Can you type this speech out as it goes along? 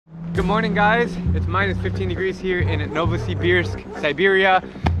Good morning, guys. It's minus 15 degrees here in Novosibirsk, Siberia,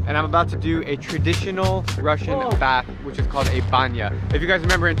 and I'm about to do a traditional Russian bath, which is called a banya. If you guys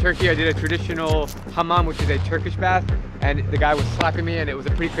remember, in Turkey, I did a traditional hammam, which is a Turkish bath, and the guy was slapping me, and it was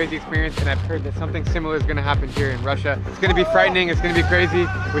a pretty crazy experience, and I've heard that something similar is gonna happen here in Russia. It's gonna be frightening, it's gonna be crazy.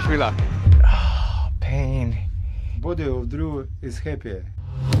 Wish me luck. Oh, pain. Body of Drew is happy.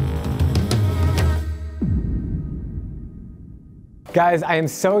 Guys, I am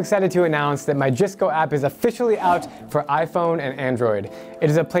so excited to announce that my Just Go app is officially out for iPhone and Android. It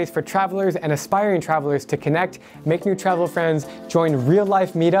is a place for travelers and aspiring travelers to connect, make new travel friends, join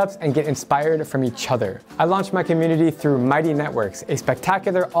real-life meetups, and get inspired from each other. I launched my community through Mighty Networks, a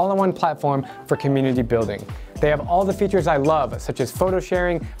spectacular all-in-one platform for community building. They have all the features I love, such as photo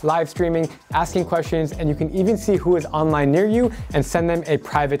sharing, live streaming, asking questions, and you can even see who is online near you and send them a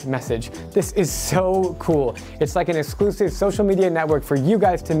private message. This is so cool. It's like an exclusive social media network for you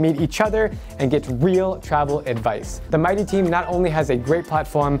guys to meet each other and get real travel advice. The Mighty team not only has a great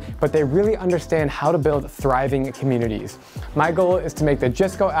platform, but they really understand how to build thriving communities. My goal is to make the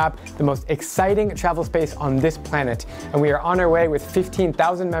Just Go app the most exciting travel space on this planet, and we are on our way with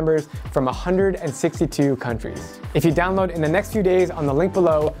 15,000 members from 162 countries. If you download in the next few days on the link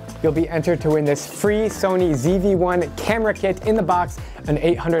below, you'll be entered to win this free Sony ZV-1 camera kit in the box, an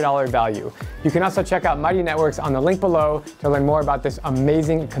 $800 value. You can also check out Mighty Networks on the link below to learn more about this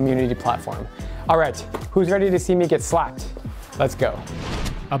amazing community platform. All right, who's ready to see me get slapped? Let's go.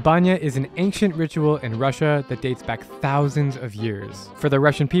 A banya is an ancient ritual in Russia that dates back thousands of years. For the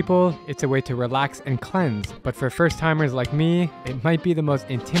Russian people, it's a way to relax and cleanse, but for first-timers like me, it might be the most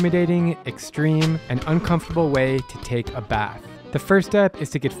intimidating, extreme, and uncomfortable way to take a bath. The first step is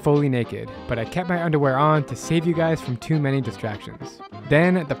to get fully naked, but I kept my underwear on to save you guys from too many distractions.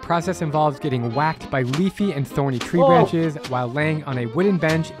 Then, the process involves getting whacked by leafy and thorny tree branches while laying on a wooden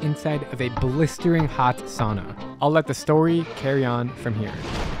bench inside of a blistering hot sauna. I'll let the story carry on from here.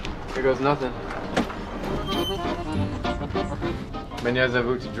 Here goes nothing. Меня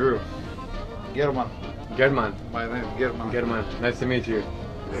зовут Drew. Herman. Herman. My name is Herman. Herman. Nice to meet you.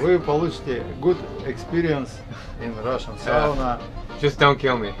 Вы получите good experience in Russian sauna. Just don't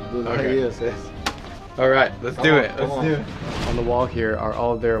kill me. Okay. Yes, yes. All right, let's do it. Let's do it. On the wall here are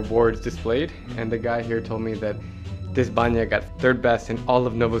all of their awards displayed, and the guy here told me that this banya got third best in all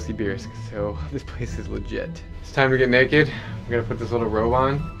of Novosibirsk, so this place is legit. It's time to get naked. I'm gonna put this little robe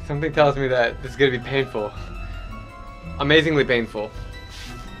on. Something tells me that this is gonna be painful. Amazingly painful.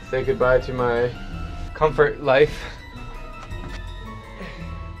 Say goodbye to my comfort life.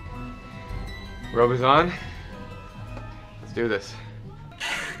 Robe is on. Let's do this.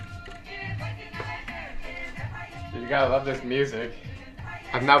 You gotta love this music.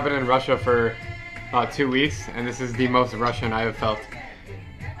 I've now been in Russia for about 2 weeks, and this is the most Russian I have felt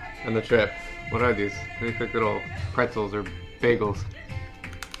on the trip. What are these? They look like little pretzels or bagels.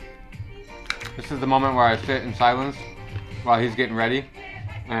 This is the moment where I sit in silence while he's getting ready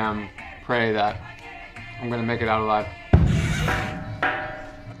and pray that I'm gonna make it out alive.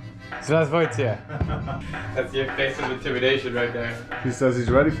 Здравствуйте. That's your face of intimidation right there. He says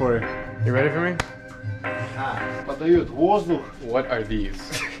he's ready for it. You ready for me? Подают воздух. What are these?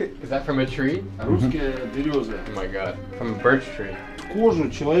 Is that from a tree? Русские березы. Oh my god. From a birch tree.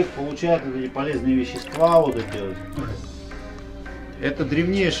 Кожу человек получает эти полезные вещества вот эти вот. Это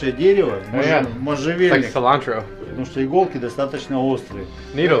древнейшее дерево, можжевельник. Like cilantro. Потому что иголки достаточно острые.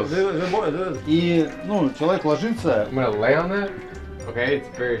 Needles. И, ну, человек ложится. I'm gonna lay on that. Okay, it's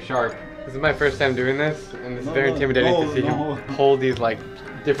very sharp. This is my first time doing this, and it's very intimidating to see him pull these like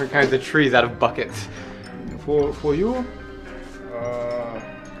different kinds of trees out of buckets. For you,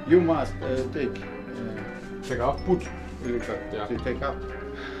 you must Take off? put, Yeah. to take up.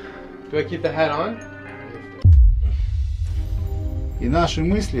 Do I keep the hat on? И наши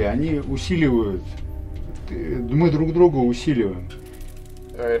мысли, они усиливают. Мы друг друга усиливаем.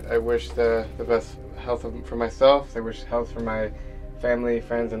 Alright, I wish the best health for myself. I wish health for my family,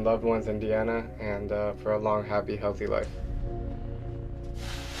 friends, and loved ones in Diana, and for a long, happy, healthy life.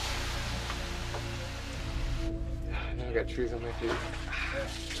 Now I got trees on my feet.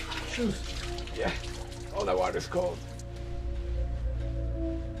 Shoes. Yeah. Oh, that water's cold.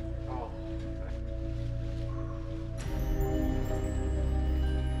 Oh.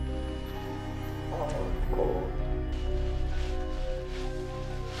 Oh, cold.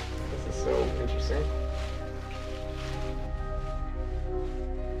 This is so interesting.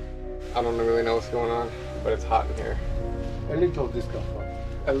 I don't really know what's going on, but it's hot in here. A little discomfort.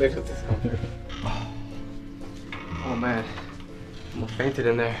 A little discomfort. Oh man, I almost fainted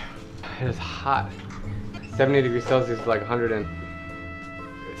in there. It is hot. 70 degrees Celsius is like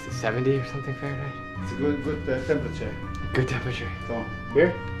 160 Is it 70 or something Fahrenheit? It's a good temperature. Good temperature. So,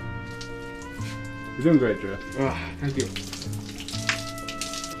 Here? you're doing great, Joe. Oh, thank you.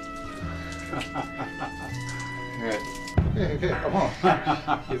 Alright. Okay, come on.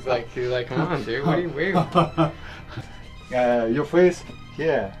 He's like, come on, dude. What are you wearing? Your face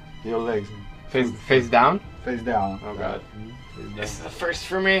here, your legs. Face down? Face down. Oh god. This is a first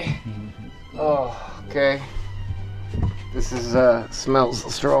for me. Oh, okay. This is smells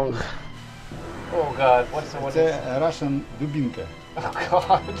strong. Oh god, what's It's a Russian dubinka. Oh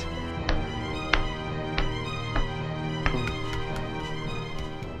god.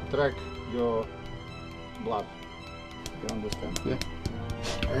 Track your blood. You understand?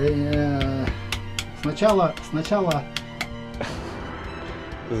 Yeah. Сначала.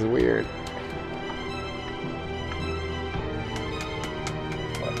 This is weird.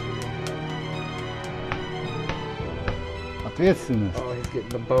 Ответственность. Oh, he's getting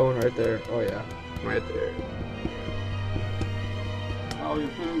the bone right there. Oh yeah, right there. How you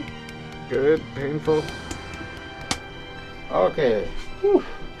feel? Good, painful. Okay.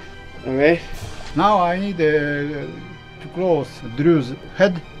 Alright. Now I need to close Drew's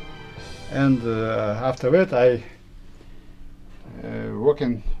head, and after that I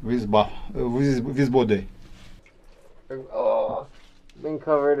working with body. Oh, being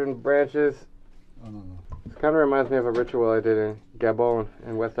covered in branches. Oh, no. This kind of reminds me of a ritual I did in Gabon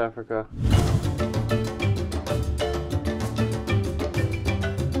in West Africa.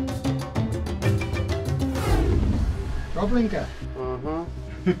 Toplinka.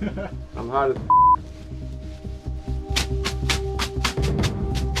 I'm hot as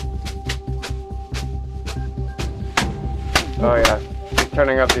Oh yeah, he's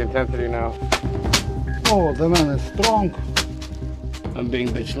turning up the intensity now. Oh, the man is strong. I'm being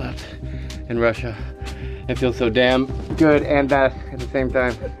bitch slapped in Russia. It feels so damn good and bad at the same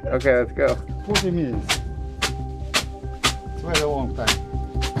time. Okay, let's go. 40 minutes. It's very long time.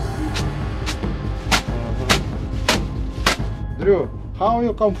 Drew, how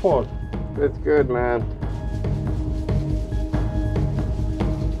you comfort? It's good, man.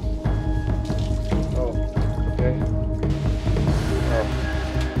 Oh, okay.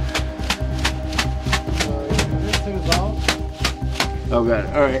 Oh god,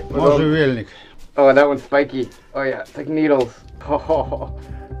 alright. Можжевельник. Oh, that one's spiky. Oh yeah, it's like needles. Oh,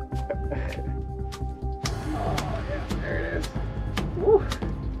 yeah, there it is. Woo.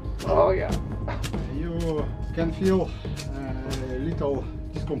 Oh yeah. You can feel a little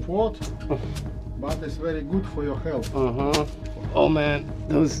discomfort, but it's very good for your health. Oh man,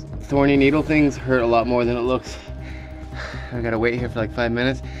 those thorny needle things hurt a lot more than it looks. I gotta wait here for like 5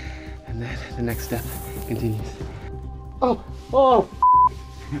 minutes, and then the next step continues. Oh,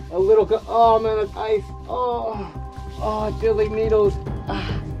 a little. Oh man, that's ice. Oh, it feels like needles.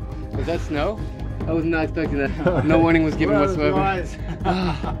 Was that snow? I was not expecting that. No warning was given whatsoever.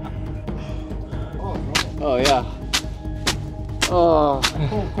 Oh yeah. Oh.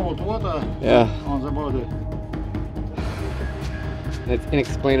 Cold water on the body. And it's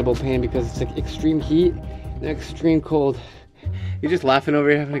inexplainable pain because it's like extreme heat and extreme cold. You're just laughing over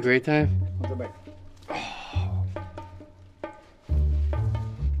here, having a great time. On the back.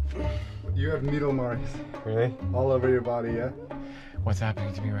 You have needle marks. Really? All over your body, yeah? What's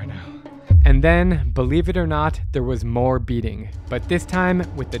happening to me right now? And then, believe it or not, there was more beating, but this time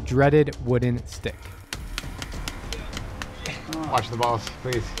with the dreaded wooden stick. Watch the balls,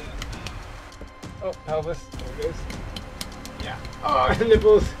 please. Oh, pelvis, there it is. Yeah. Oh,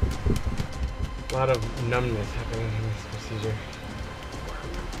 nipples. A lot of numbness happening in this procedure.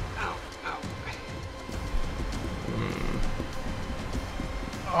 Ow, ow.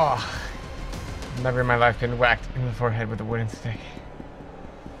 Oh. Never in my life been whacked in the forehead with a wooden stick.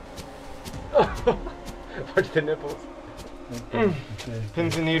 Watch the nipples. Okay.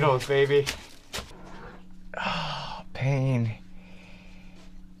 Pins and needles, baby. Oh, pain.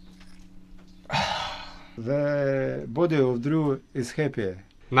 The body of Drew is happy.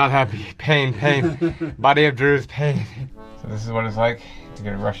 Not happy. Pain, pain. Body of Drew's pain. So this is what it's like to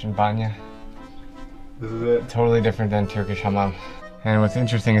get a Russian banya. This is it. Totally different than Turkish hammam. And what's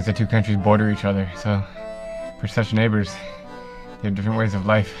interesting is the two countries border each other, so for such neighbors, they have different ways of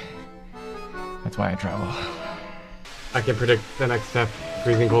life. That's why I travel. I can predict the next step,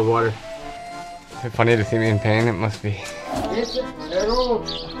 freezing cold water. Is it funny to see me in pain? It must be. It's a road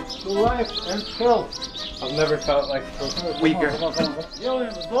to life and health. I've never felt like weaker. Oh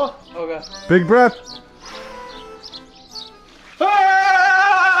god. Big breath.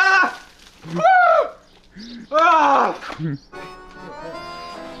 Ah! Ah!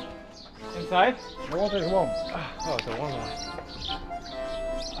 Inside? The water is warm. Oh, it's a warm one.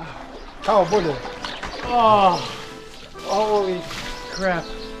 How bude? Oh, holy crap.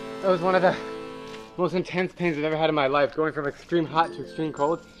 That was one of the most intense pains I've ever had in my life, going from extreme hot to extreme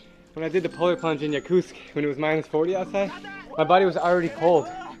cold. When I did the polar plunge in Yakutsk, when it was -40 outside, my body was already cold,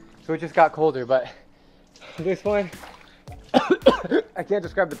 so it just got colder. But this one, I can't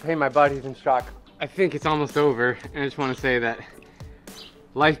describe the pain. My body's in shock. I think it's almost over, and I just want to say that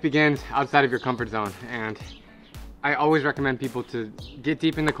life begins outside of your comfort zone, and I always recommend people to get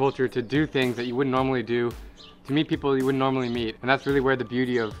deep in the culture, to do things that you wouldn't normally do, to meet people you wouldn't normally meet, and that's really where the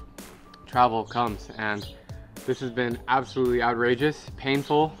beauty of travel comes. And this has been absolutely outrageous,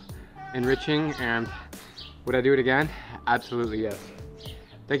 painful, enriching, and would I do it again? Absolutely yes.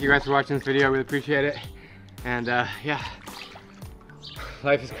 Thank you guys for watching this video. I really appreciate it. And yeah,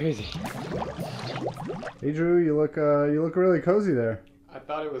 life is crazy. Hey Drew, you look really cozy there. I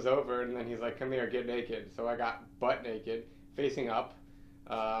thought it was over, and then he's like, "Come here, get naked." So I got butt naked, facing up,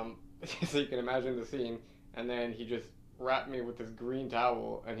 so you can imagine the scene. And then he just wrapped me with this green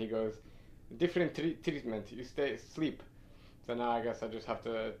towel, and he goes, "Different treatment. You sleep." So now I guess I just have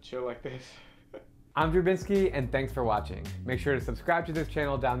to chill like this. I'm Binsky, and thanks for watching. Make sure to subscribe to this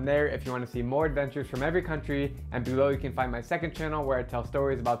channel down there if you want to see more adventures from every country, and below you can find my second channel where I tell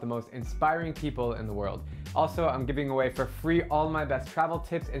stories about the most inspiring people in the world. Also, I'm giving away for free all my best travel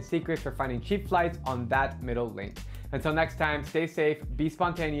tips and secrets for finding cheap flights on that middle link. Until next time, stay safe, be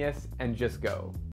spontaneous, and just go.